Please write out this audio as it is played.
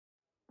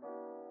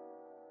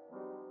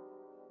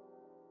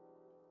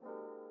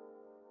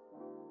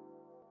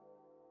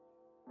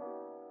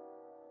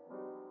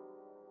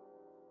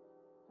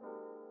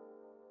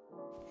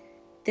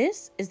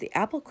This is the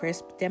Apple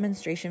Crisp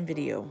demonstration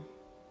video.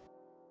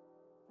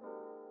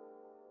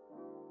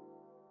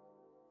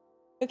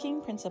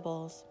 Cooking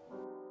principles.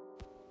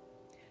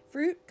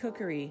 Fruit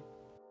cookery.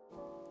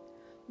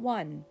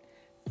 1.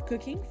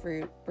 Cooking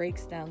fruit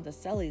breaks down the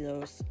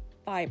cellulose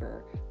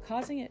fiber,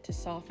 causing it to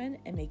soften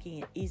and making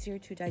it easier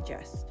to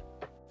digest.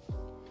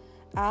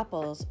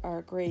 Apples are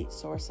a great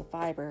source of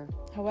fiber.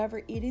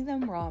 However, eating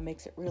them raw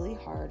makes it really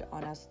hard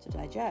on us to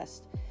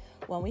digest.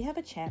 When we have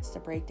a chance to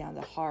break down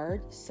the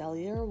hard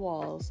cellular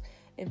walls,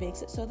 it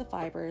makes it so the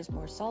fiber is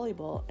more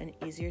soluble and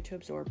easier to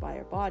absorb by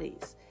our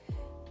bodies.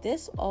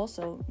 This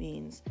also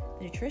means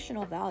the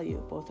nutritional value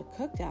of both a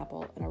cooked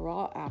apple and a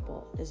raw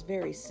apple is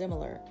very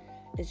similar.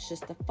 It's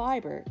just the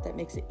fiber that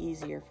makes it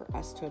easier for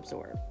us to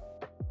absorb.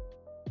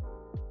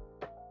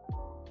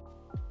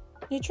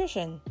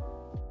 Nutrition.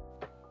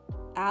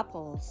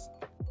 Apples.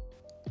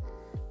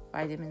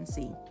 Vitamin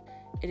C.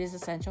 It is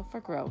essential for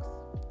growth,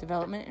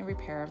 development, and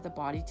repair of the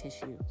body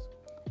tissues.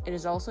 It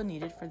is also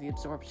needed for the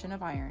absorption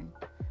of iron,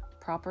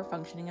 proper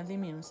functioning of the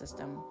immune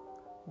system,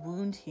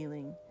 wound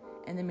healing,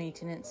 and the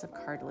maintenance of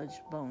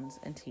cartilage, bones,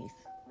 and teeth.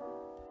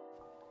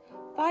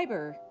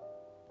 Fiber.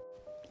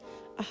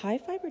 A high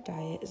fiber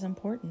diet is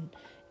important.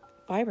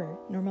 Fiber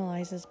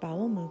normalizes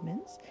bowel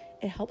movements.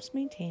 It helps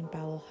maintain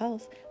bowel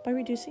health by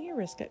reducing your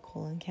risk at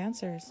colon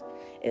cancers.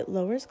 It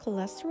lowers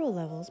cholesterol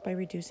levels by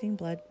reducing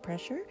blood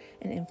pressure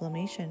and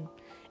inflammation.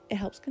 It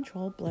helps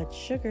control blood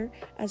sugar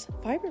as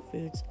fiber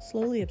foods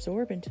slowly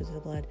absorb into the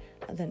blood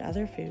than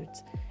other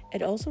foods.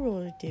 It also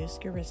will reduce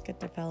your risk at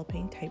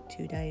developing type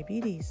 2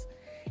 diabetes.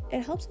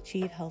 It helps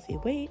achieve healthy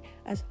weight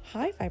as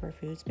high fiber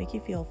foods make you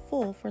feel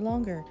full for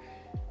longer.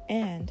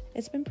 And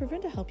it's been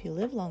proven to help you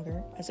live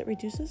longer as it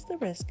reduces the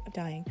risk of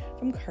dying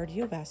from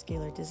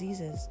cardiovascular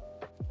diseases.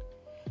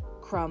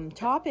 Crumb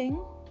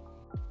topping.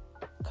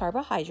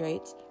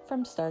 Carbohydrates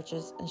from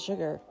starches and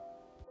sugar.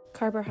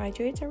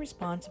 Carbohydrates are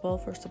responsible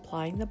for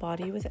supplying the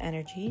body with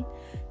energy,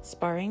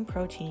 sparing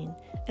protein,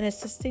 and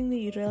assisting the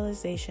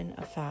utilization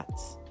of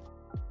fats.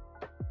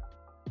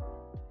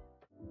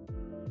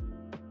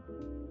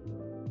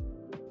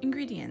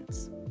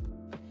 Ingredients.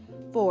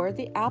 For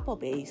the apple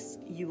base,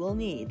 you will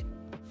need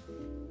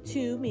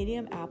 2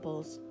 medium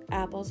apples.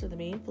 Apples are the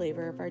main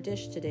flavor of our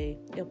dish today.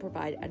 It'll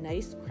provide a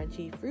nice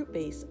crunchy fruit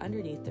base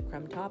underneath the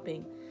crumb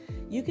topping.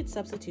 You could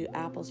substitute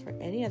apples for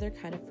any other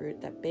kind of fruit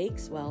that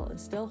bakes well and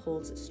still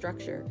holds its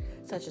structure,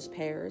 such as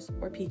pears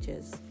or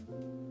peaches.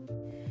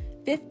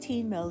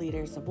 15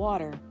 milliliters of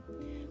water.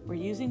 We're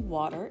using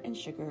water and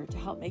sugar to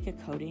help make a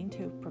coating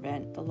to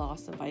prevent the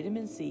loss of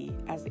vitamin C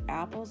as the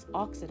apples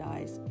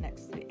oxidize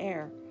next to the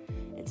air.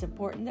 It's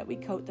important that we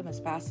coat them as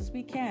fast as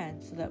we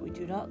can so that we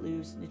do not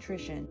lose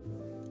nutrition.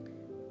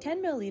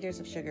 10 milliliters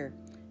of sugar.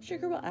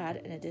 Sugar will add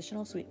an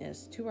additional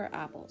sweetness to our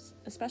apples,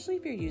 especially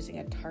if you're using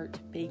a tart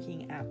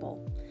baking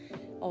apple.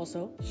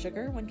 Also,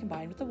 sugar, when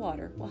combined with the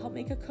water, will help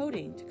make a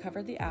coating to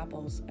cover the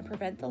apples and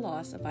prevent the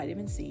loss of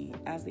vitamin C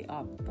as the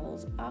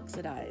apples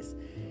oxidize.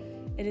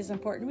 It is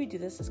important we do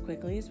this as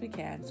quickly as we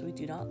can so we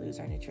do not lose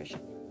our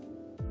nutrition.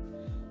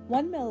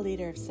 1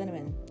 milliliter of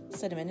cinnamon.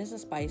 Cinnamon is a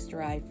spice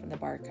derived from the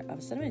bark of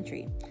a cinnamon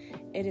tree.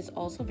 It is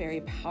also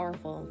very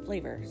powerful in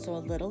flavor, so a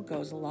little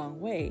goes a long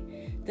way.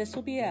 This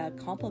will be a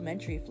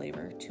complementary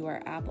flavor to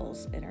our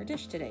apples in our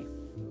dish today.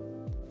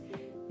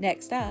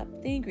 Next up,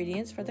 the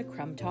ingredients for the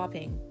crumb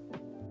topping.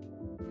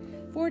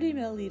 40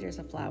 milliliters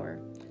of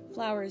flour.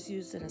 Flour is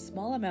used in a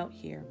small amount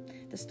here.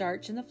 The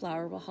starch in the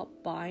flour will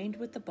help bind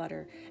with the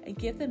butter and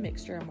give the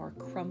mixture a more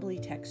crumbly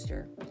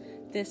texture.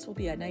 This will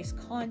be a nice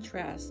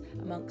contrast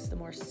amongst the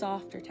more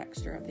softer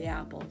texture of the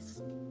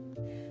apples.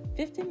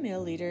 50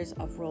 milliliters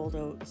of rolled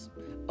oats.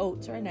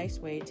 Oats are a nice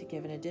way to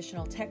give an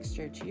additional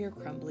texture to your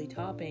crumbly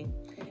topping.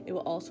 It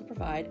will also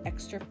provide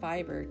extra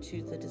fiber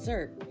to the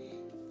dessert.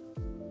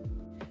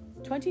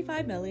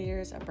 25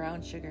 milliliters of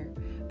brown sugar.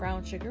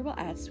 Brown sugar will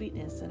add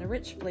sweetness and a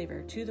rich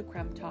flavor to the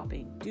crumb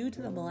topping due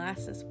to the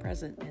molasses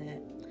present in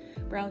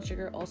it. Brown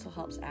sugar also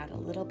helps add a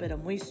little bit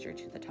of moisture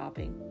to the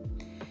topping.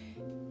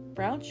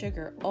 Brown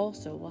sugar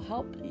also will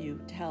help you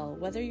tell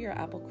whether your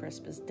apple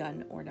crisp is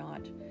done or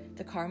not.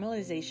 The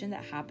caramelization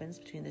that happens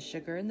between the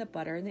sugar and the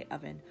butter in the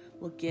oven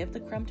will give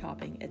the crumb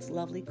topping its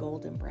lovely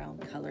golden brown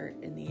color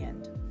in the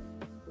end.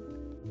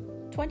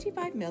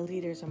 25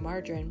 milliliters of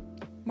margarine.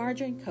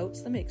 Margarine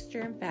coats the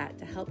mixture in fat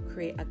to help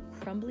create a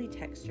crumbly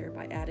texture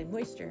by adding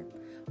moisture.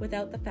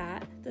 Without the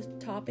fat, the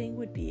topping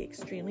would be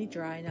extremely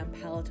dry and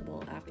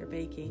unpalatable after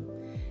baking.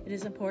 It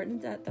is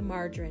important that the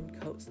margarine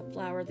coats the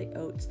flour, the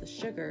oats, the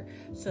sugar,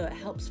 so it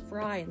helps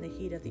fry in the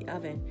heat of the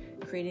oven,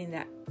 creating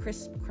that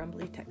crisp,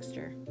 crumbly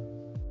texture.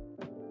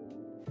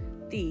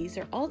 These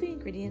are all the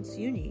ingredients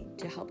you need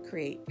to help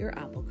create your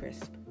apple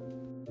crisp.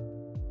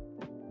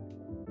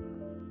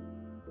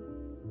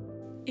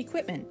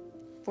 Equipment.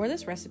 For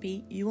this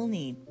recipe, you will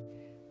need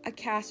a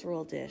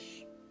casserole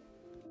dish,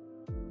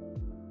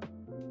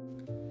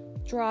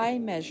 dry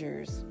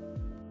measures,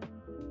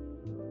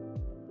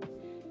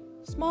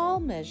 small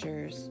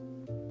measures,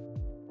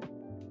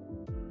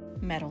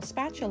 metal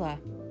spatula,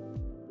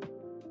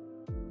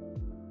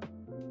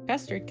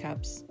 custard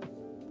cups,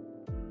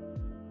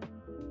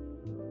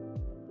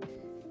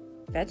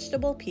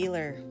 vegetable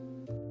peeler,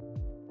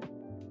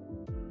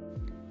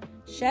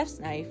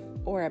 chef's knife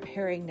or a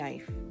paring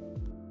knife,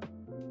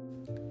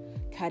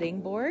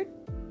 cutting board,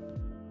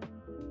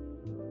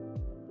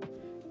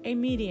 a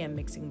medium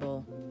mixing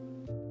bowl,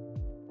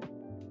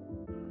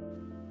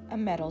 a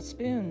metal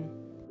spoon,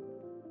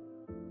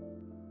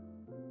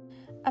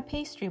 a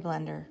pastry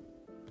blender,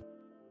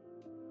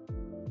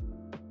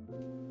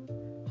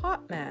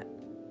 hot mat,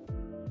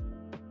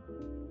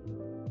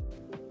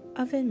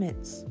 oven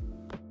mitts,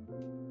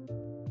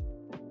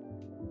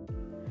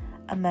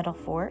 a metal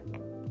fork,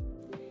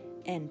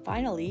 and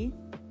finally,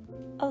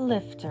 a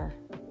lifter.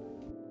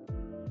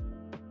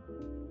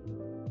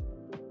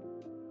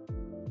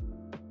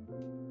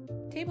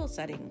 Table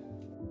setting.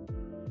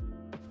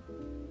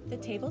 The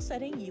table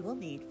setting you will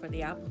need for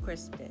the apple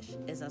crisp dish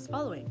is as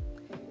following: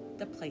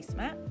 the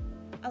placemat,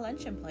 a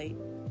luncheon plate,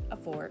 a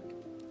fork,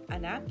 a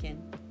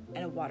napkin,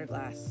 and a water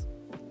glass.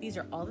 These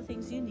are all the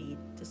things you need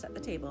to set the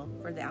table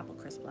for the apple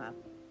crisp lab.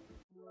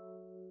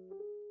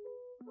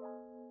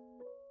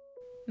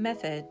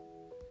 Method.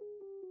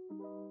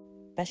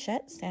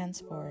 Bachette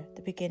stands for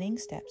the beginning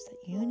steps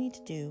that you need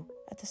to do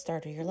at the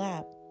start of your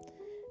lab.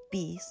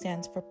 B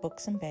stands for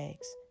books and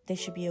bags. They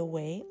should be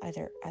away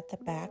either at the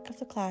back of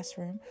the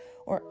classroom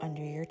or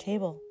under your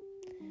table.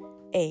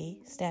 A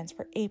stands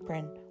for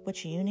apron,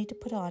 which you need to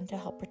put on to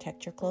help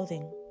protect your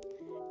clothing.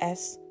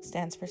 S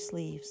stands for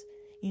sleeves.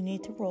 You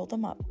need to roll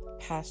them up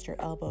past your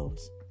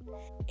elbows.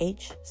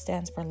 H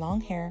stands for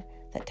long hair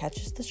that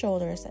touches the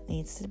shoulders that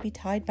needs to be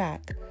tied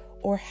back,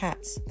 or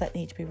hats that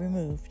need to be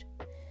removed.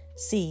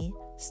 C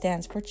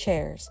stands for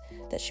chairs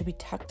that should be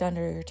tucked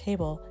under your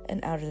table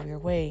and out of your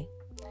way.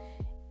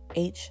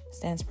 H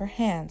stands for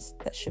hands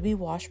that should be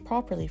washed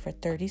properly for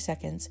 30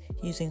 seconds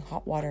using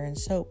hot water and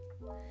soap.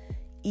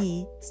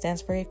 E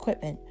stands for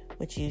equipment,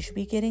 which you should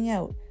be getting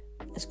out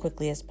as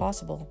quickly as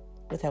possible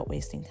without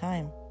wasting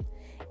time.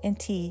 And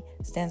T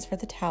stands for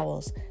the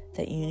towels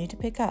that you need to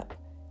pick up.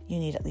 You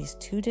need at least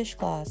 2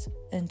 dishcloths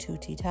and 2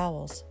 tea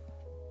towels.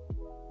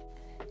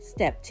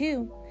 Step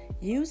 2.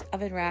 Use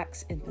oven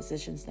racks in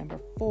positions number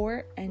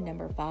 4 and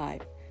number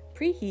 5.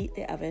 Preheat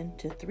the oven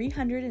to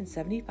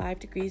 375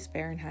 degrees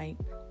Fahrenheit,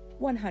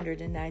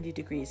 190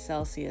 degrees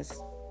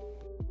Celsius.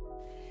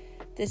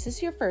 This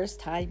is your first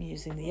time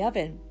using the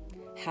oven.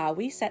 How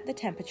we set the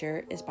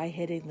temperature is by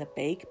hitting the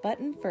bake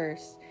button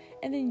first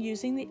and then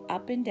using the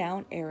up and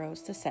down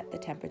arrows to set the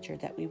temperature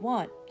that we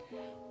want.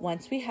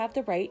 Once we have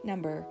the right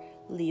number,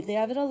 leave the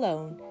oven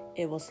alone.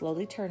 It will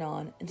slowly turn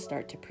on and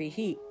start to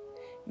preheat.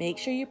 Make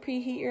sure you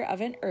preheat your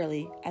oven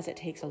early, as it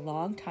takes a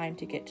long time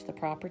to get to the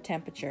proper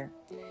temperature.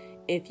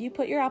 If you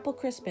put your apple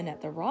crisp in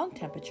at the wrong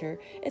temperature,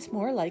 it's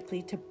more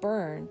likely to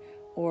burn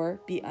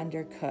or be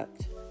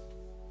undercooked.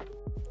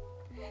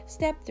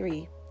 Step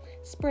 3.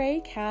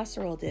 Spray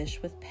casserole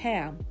dish with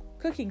PAM,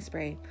 cooking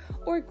spray,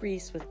 or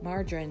grease with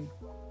margarine.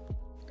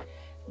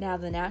 Now,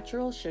 the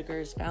natural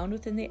sugars found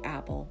within the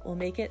apple will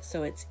make it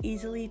so it's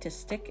easily to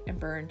stick and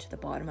burn to the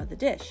bottom of the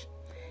dish.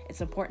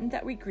 It's important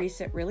that we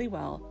grease it really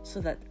well so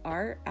that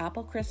our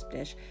apple crisp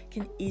dish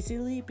can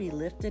easily be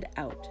lifted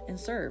out and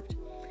served.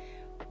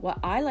 What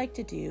I like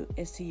to do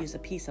is to use a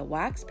piece of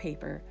wax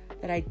paper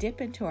that I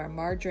dip into our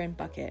margarine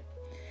bucket.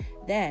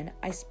 Then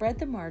I spread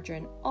the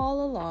margarine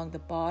all along the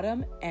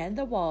bottom and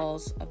the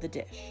walls of the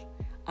dish.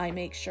 I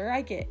make sure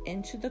I get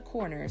into the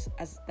corners,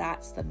 as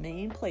that's the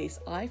main place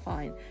I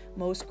find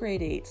most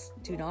grade 8s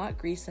do not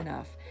grease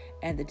enough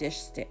and the dish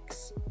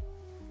sticks.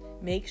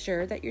 Make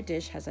sure that your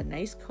dish has a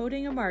nice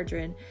coating of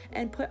margarine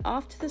and put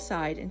off to the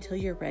side until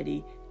you're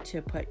ready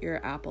to put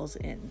your apples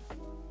in.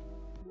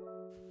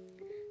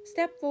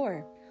 Step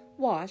 4.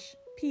 Wash,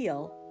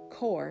 peel,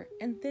 core,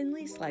 and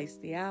thinly slice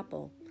the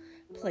apple.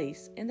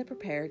 Place in the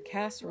prepared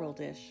casserole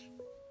dish.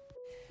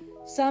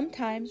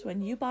 Sometimes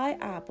when you buy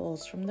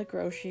apples from the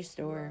grocery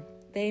store,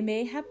 they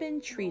may have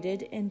been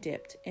treated and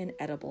dipped in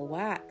edible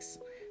wax.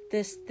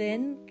 This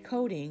thin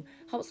coating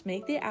helps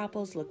make the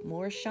apples look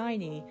more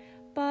shiny,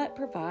 but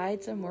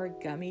provides a more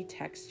gummy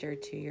texture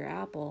to your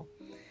apple.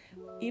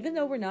 Even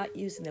though we're not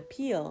using the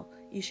peel,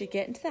 you should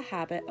get into the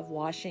habit of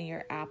washing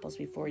your apples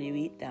before you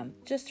eat them,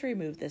 just to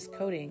remove this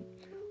coating.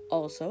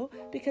 Also,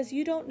 because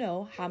you don't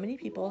know how many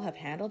people have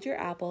handled your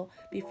apple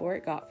before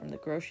it got from the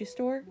grocery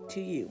store to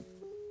you.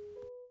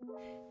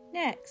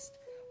 Next,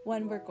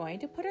 when we're going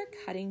to put our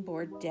cutting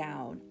board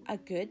down, a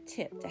good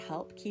tip to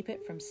help keep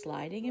it from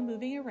sliding and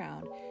moving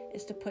around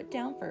is to put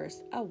down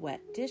first a wet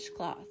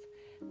dishcloth.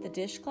 The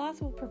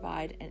dishcloth will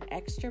provide an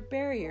extra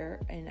barrier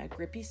and a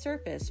grippy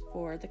surface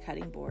for the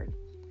cutting board.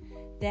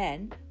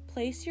 Then,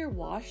 place your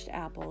washed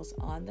apples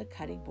on the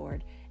cutting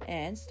board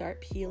and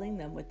start peeling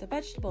them with the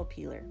vegetable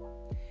peeler.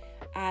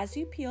 As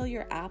you peel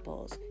your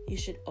apples, you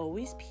should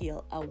always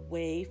peel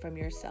away from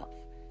yourself,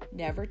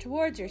 never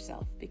towards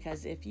yourself,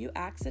 because if you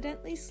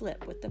accidentally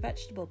slip with the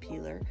vegetable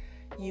peeler,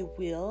 you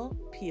will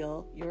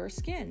peel your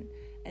skin,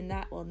 and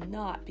that will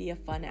not be a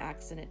fun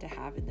accident to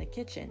have in the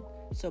kitchen.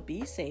 So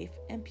be safe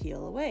and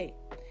peel away.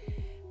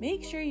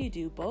 Make sure you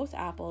do both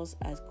apples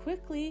as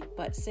quickly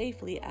but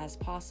safely as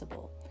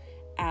possible.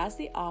 As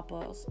the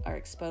apples are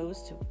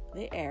exposed to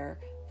the air,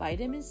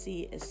 vitamin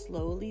C is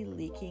slowly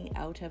leaking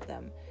out of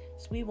them,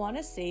 so we want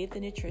to save the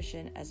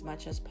nutrition as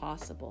much as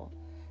possible.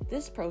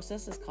 This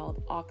process is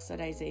called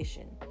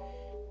oxidization.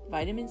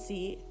 Vitamin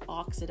C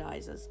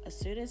oxidizes as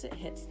soon as it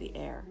hits the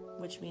air,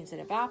 which means it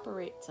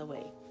evaporates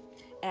away.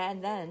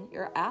 And then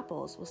your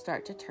apples will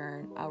start to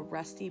turn a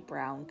rusty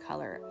brown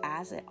color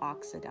as it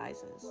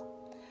oxidizes.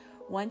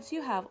 Once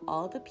you have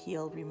all the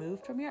peel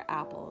removed from your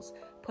apples,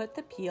 put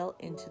the peel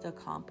into the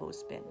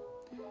compost bin.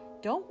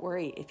 Don't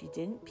worry if you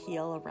didn't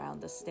peel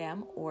around the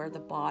stem or the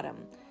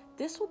bottom.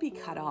 This will be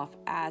cut off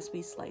as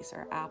we slice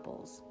our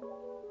apples.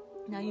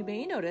 Now you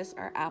may notice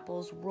our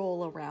apples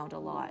roll around a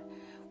lot.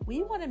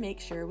 We want to make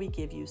sure we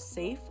give you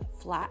safe,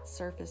 flat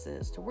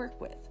surfaces to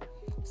work with.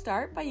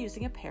 Start by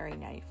using a paring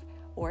knife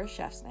or a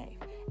chef's knife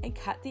and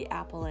cut the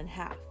apple in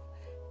half.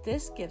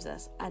 This gives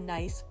us a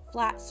nice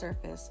flat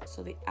surface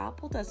so the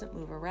apple doesn't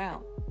move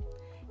around.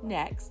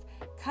 Next,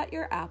 cut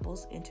your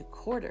apples into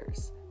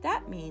quarters.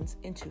 That means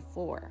into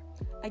 4.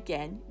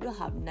 Again, you'll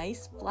have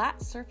nice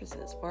flat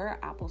surfaces for our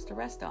apples to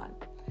rest on.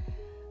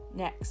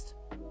 Next,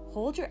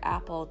 hold your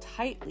apple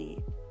tightly,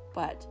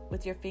 but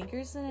with your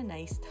fingers in a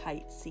nice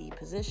tight C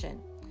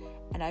position.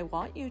 And I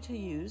want you to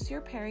use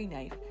your paring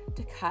knife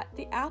to cut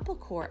the apple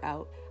core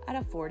out at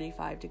a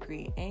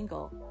 45-degree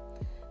angle.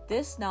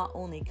 This not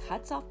only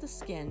cuts off the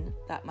skin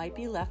that might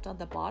be left on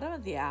the bottom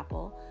of the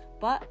apple,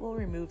 but will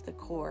remove the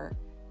core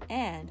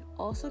and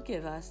also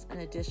give us an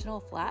additional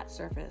flat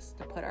surface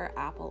to put our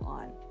apple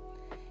on.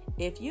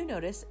 If you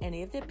notice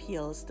any of the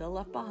peel is still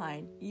left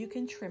behind, you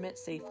can trim it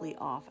safely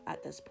off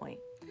at this point.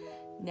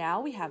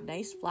 Now we have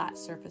nice flat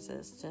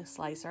surfaces to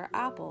slice our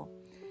apple.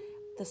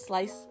 The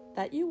slice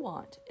that you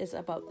want is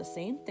about the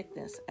same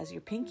thickness as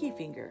your pinky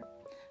finger.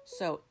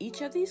 So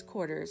each of these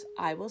quarters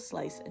I will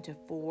slice into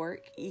 4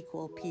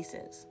 equal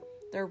pieces.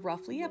 They're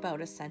roughly about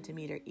 1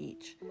 centimeter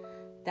each.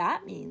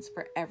 That means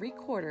for every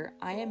quarter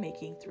I am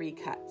making 3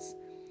 cuts.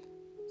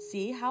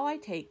 See how I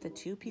take the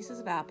 2 pieces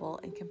of apple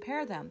and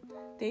compare them?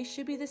 They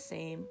should be the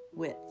same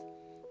width.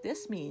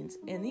 This means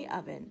in the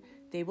oven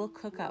they will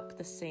cook up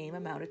the same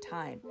amount of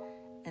time.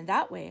 And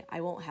that way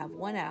I won't have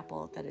one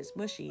apple that is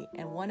mushy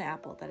and one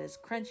apple that is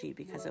crunchy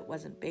because it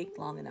wasn't baked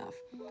long enough.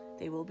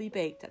 They will be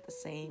baked at the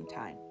same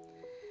time.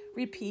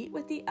 Repeat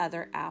with the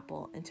other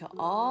apple until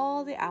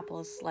all the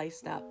apples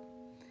sliced up.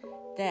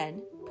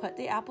 Then put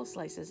the apple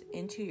slices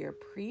into your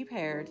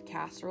prepared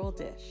casserole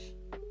dish.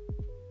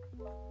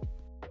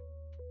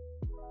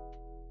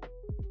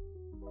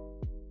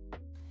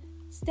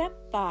 Step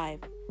 5.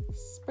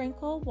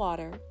 Sprinkle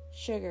water,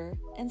 sugar,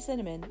 and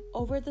cinnamon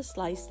over the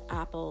sliced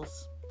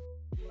apples.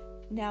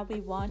 Now we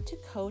want to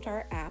coat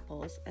our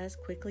apples as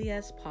quickly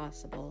as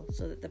possible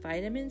so that the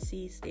vitamin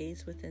C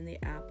stays within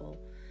the apple.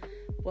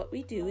 What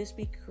we do is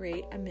we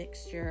create a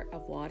mixture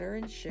of water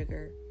and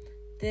sugar.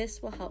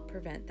 This will help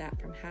prevent that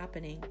from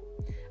happening.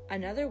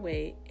 Another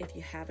way, if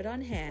you have it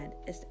on hand,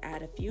 is to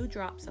add a few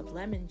drops of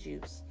lemon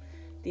juice.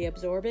 The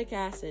absorbic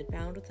acid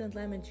found within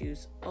lemon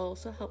juice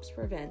also helps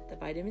prevent the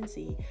vitamin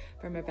C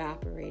from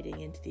evaporating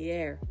into the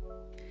air.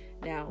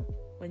 Now,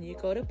 when you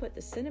go to put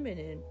the cinnamon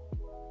in,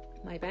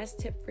 my best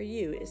tip for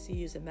you is to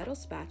use a metal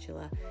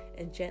spatula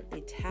and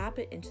gently tap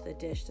it into the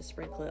dish to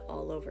sprinkle it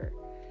all over.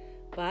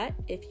 But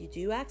if you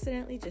do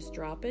accidentally just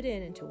drop it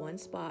into one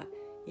spot,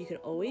 you can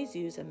always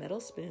use a metal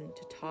spoon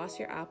to toss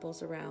your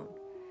apples around.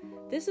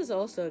 This is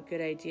also a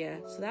good idea,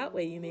 so that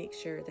way you make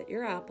sure that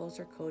your apples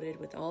are coated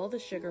with all the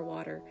sugar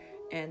water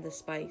and the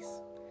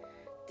spice.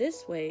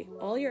 This way,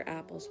 all your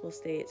apples will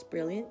stay its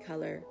brilliant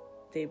color.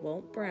 They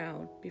won't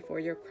brown before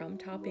your crumb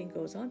topping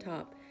goes on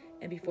top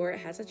and before it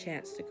has a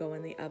chance to go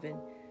in the oven.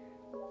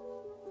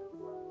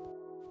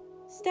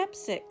 Step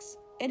 6.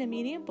 In a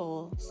medium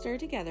bowl, stir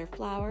together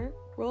flour,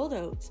 rolled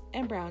oats,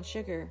 and brown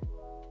sugar.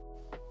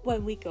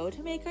 When we go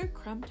to make our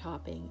crumb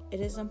topping, it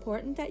is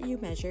important that you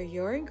measure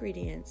your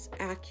ingredients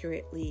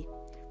accurately.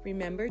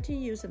 Remember to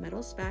use a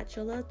metal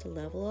spatula to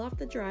level off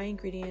the dry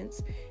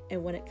ingredients,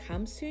 and when it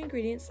comes to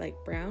ingredients like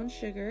brown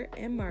sugar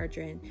and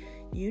margarine,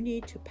 you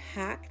need to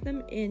pack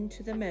them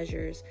into the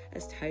measures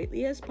as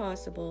tightly as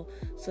possible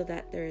so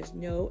that there is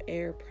no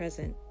air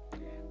present.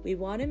 We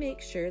want to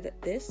make sure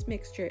that this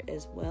mixture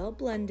is well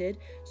blended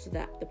so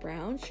that the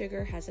brown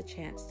sugar has a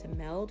chance to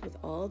meld with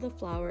all the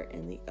flour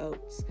and the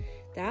oats.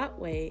 That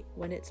way,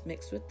 when it's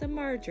mixed with the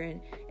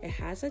margarine, it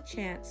has a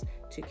chance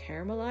to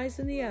caramelize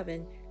in the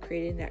oven,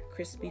 creating that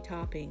crispy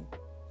topping.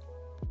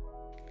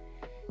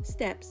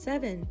 Step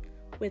 7.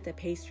 With a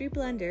pastry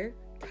blender,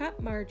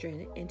 cut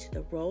margarine into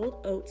the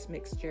rolled oats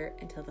mixture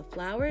until the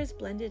flour is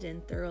blended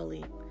in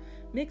thoroughly.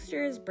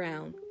 Mixture is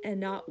brown and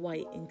not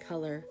white in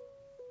color.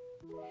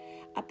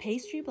 A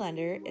pastry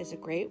blender is a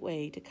great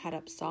way to cut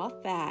up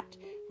soft fat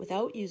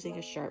without using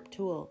a sharp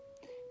tool.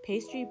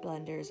 Pastry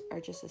blenders are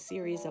just a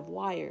series of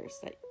wires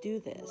that do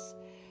this.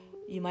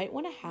 You might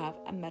want to have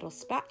a metal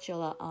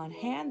spatula on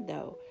hand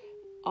though.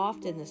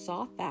 Often the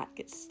soft fat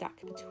gets stuck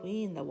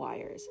between the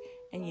wires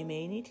and you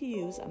may need to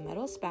use a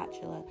metal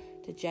spatula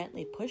to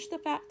gently push the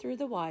fat through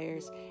the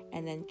wires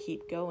and then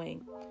keep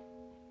going.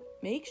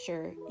 Make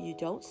sure you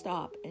don't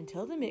stop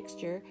until the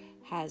mixture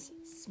has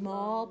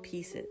small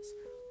pieces.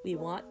 We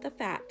want the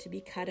fat to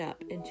be cut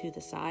up into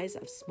the size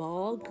of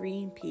small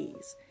green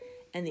peas,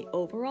 and the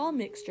overall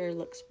mixture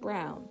looks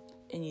brown,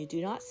 and you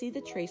do not see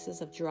the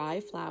traces of dry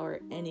flour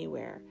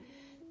anywhere.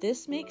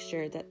 This makes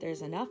sure that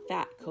there's enough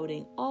fat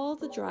coating all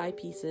the dry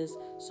pieces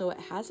so it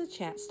has a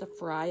chance to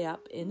fry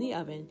up in the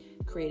oven,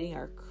 creating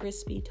our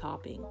crispy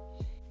topping.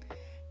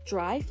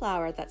 Dry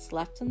flour that's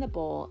left in the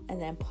bowl and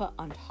then put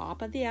on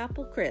top of the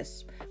apple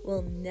crisp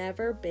will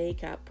never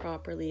bake up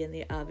properly in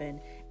the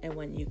oven, and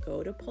when you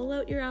go to pull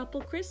out your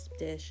apple crisp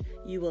dish,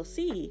 you will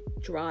see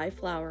dry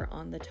flour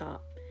on the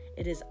top.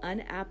 It is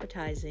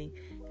unappetizing,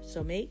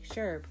 so make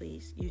sure,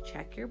 please, you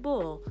check your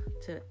bowl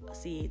to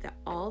see that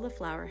all the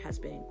flour has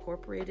been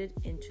incorporated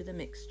into the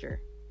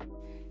mixture.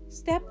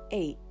 Step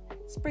 8.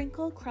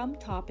 Sprinkle crumb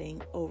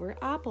topping over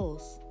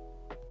apples.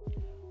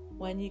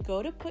 When you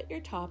go to put your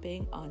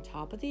topping on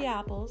top of the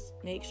apples,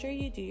 make sure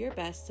you do your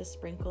best to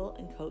sprinkle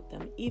and coat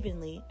them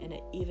evenly in an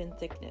even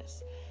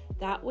thickness.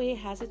 That way it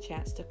has a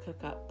chance to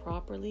cook up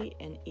properly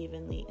and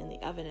evenly in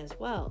the oven as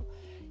well.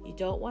 You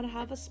don't want to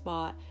have a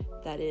spot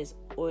that is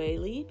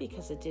oily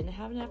because it didn't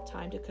have enough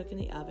time to cook in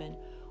the oven,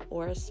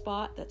 or a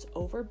spot that's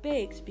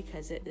overbaked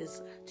because it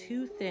is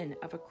too thin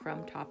of a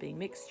crumb topping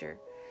mixture.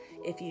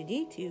 If you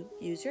need to,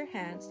 use your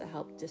hands to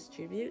help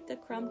distribute the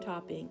crumb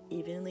topping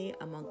evenly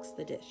amongst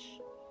the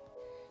dish.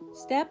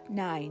 Step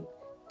 9.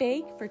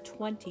 Bake for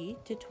 20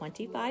 to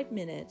 25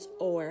 minutes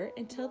or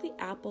until the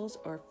apples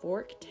are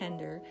fork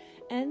tender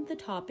and the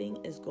topping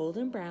is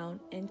golden brown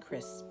and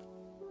crisp.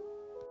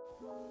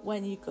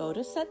 When you go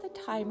to set the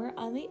timer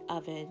on the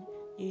oven,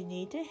 you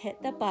need to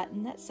hit the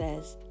button that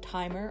says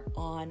Timer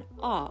On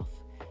Off.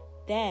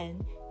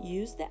 Then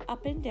use the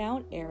up and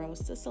down arrows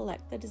to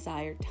select the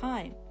desired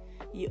time.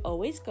 You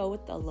always go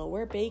with the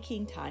lower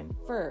baking time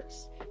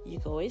first. You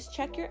can always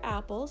check your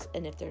apples,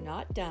 and if they're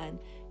not done,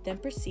 then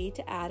proceed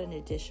to add an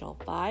additional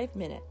 5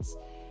 minutes.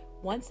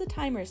 Once the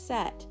timer is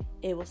set,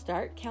 it will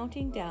start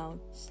counting down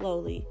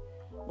slowly.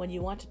 When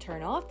you want to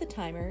turn off the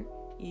timer,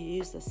 you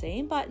use the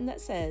same button that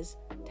says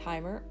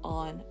Timer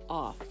On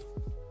Off.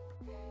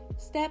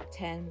 Step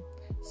 10.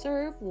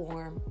 Serve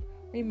warm.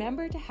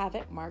 Remember to have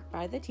it marked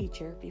by the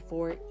teacher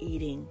before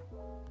eating.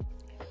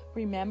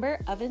 Remember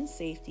oven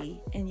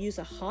safety and use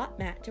a hot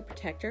mat to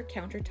protect your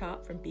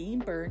countertop from being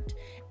burnt,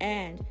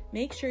 and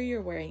make sure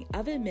you're wearing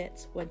oven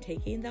mitts when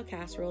taking the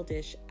casserole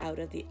dish out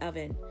of the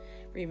oven.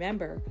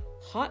 Remember,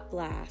 hot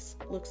glass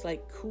looks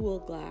like cool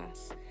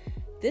glass.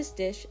 This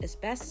dish is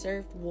best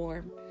served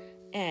warm,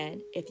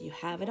 and if you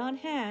have it on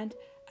hand,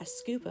 a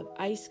scoop of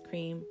ice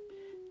cream.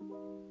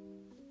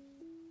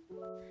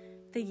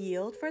 The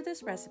yield for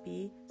this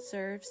recipe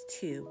serves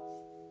 2.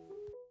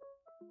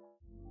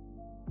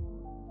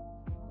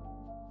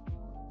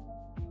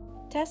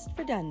 Test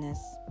for doneness.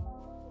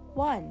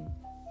 1.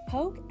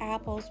 Poke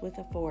apples with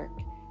a fork.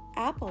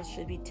 Apples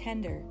should be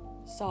tender,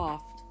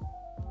 soft.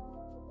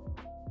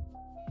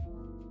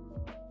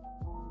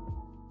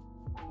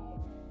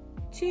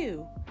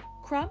 2.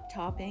 Crumb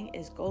topping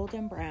is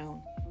golden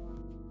brown.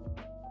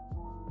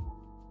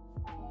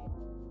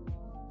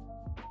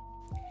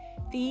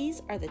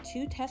 These are the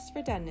 2 tests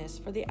for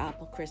doneness for the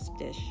apple crisp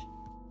dish.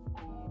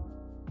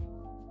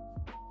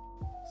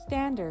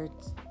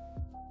 Standards.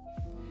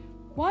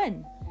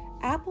 1.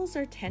 Apples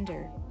are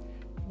tender.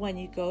 When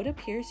you go to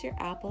pierce your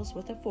apples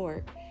with a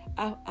fork,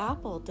 an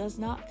apple does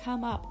not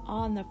come up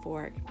on the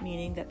fork,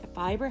 meaning that the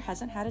fiber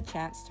hasn't had a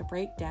chance to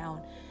break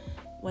down.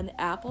 When the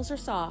apples are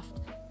soft,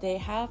 they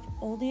have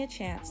only a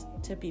chance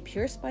to be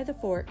pierced by the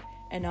fork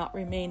and not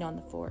remain on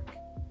the fork.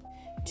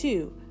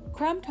 2.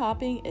 Crumb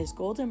topping is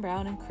golden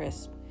brown and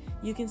crisp.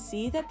 You can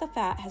see that the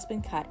fat has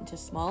been cut into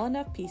small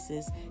enough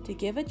pieces to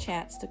give a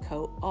chance to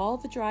coat all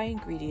the dry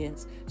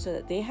ingredients so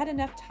that they had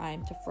enough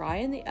time to fry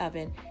in the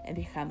oven and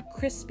become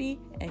crispy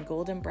and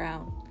golden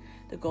brown.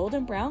 The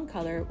golden brown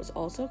color was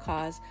also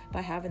caused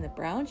by having the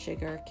brown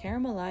sugar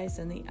caramelize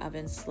in the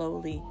oven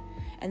slowly,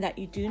 and that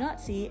you do not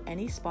see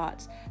any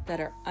spots that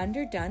are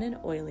underdone and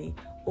oily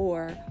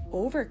or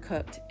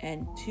overcooked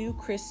and too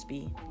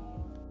crispy.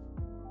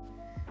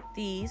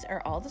 These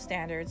are all the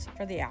standards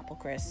for the apple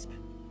crisp.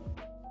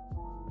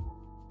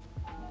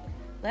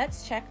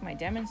 Let's check my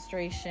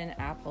demonstration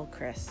apple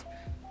crisp.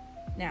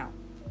 Now,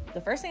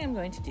 the first thing I'm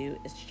going to do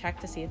is check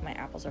to see if my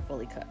apples are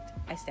fully cooked.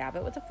 I stab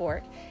it with a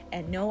fork,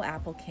 and no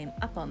apple came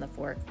up on the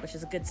fork, which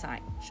is a good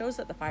sign. Shows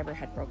that the fiber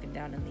had broken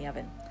down in the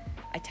oven.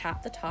 I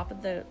tap the top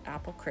of the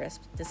apple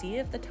crisp to see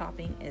if the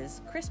topping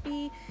is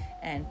crispy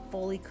and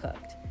fully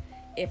cooked.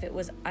 If it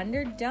was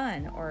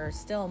underdone or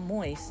still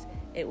moist,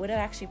 it would have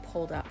actually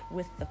pulled up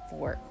with the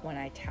fork when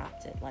I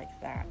tapped it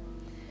like that.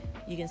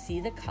 You can see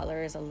the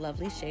color is a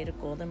lovely shade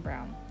of golden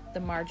brown. The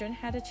margarine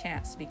had a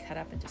chance to be cut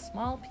up into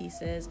small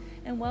pieces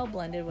and well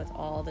blended with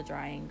all the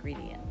dry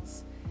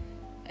ingredients.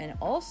 And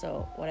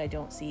also, what I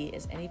don't see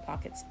is any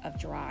pockets of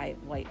dry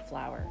white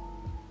flour.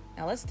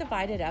 Now let's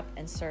divide it up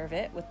and serve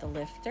it with the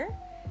lifter.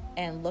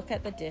 and look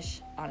at the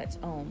dish on its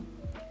own.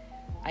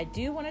 I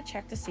do want to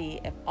check to see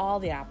if all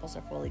the apples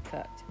are fully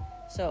cooked.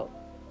 So,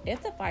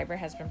 if the fiber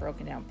has been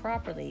broken down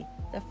properly,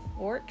 the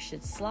fork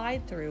should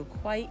slide through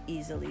quite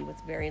easily with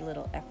very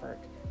little effort.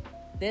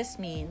 This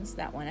means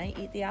that when I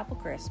eat the apple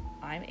crisp,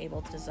 I'm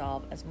able to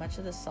dissolve as much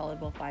of the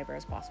soluble fiber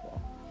as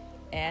possible.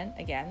 And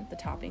again, the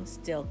topping's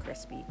still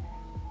crispy.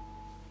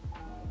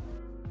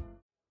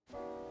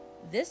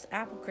 This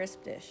apple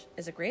crisp dish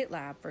is a great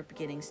lab for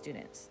beginning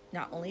students.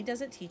 Not only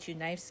does it teach you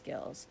knife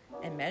skills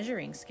and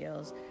measuring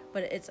skills,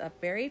 but it's a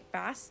very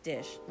fast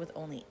dish with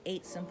only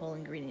 8 simple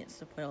ingredients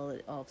to put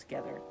it all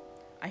together.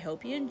 I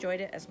hope you enjoyed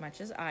it as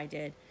much as I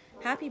did.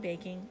 Happy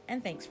baking,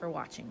 and thanks for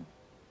watching.